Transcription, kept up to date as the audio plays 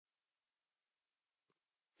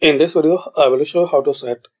In this video, I will show you how to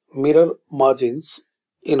set mirror margins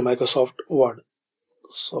in Microsoft Word.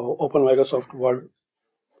 So open Microsoft Word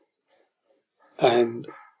and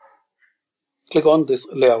click on this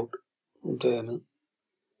layout. Then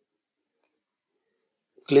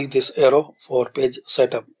click this arrow for page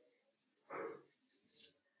setup.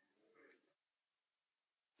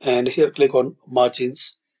 And here click on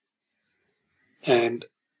margins. And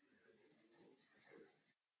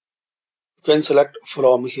you can select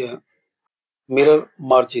from here mirror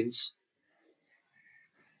margins.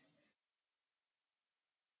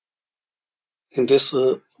 In this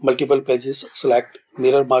multiple pages, select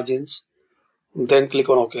mirror margins. Then click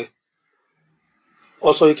on OK.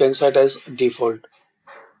 Also, you can set as default.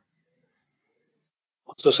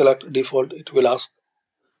 So select default. It will ask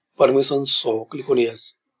permissions, so click on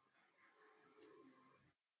yes.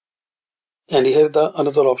 And here the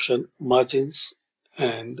another option, margins,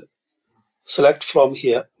 and select from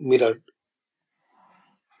here mirrored.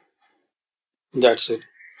 That's it.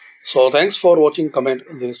 So thanks for watching. Comment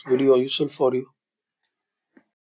this video useful for you.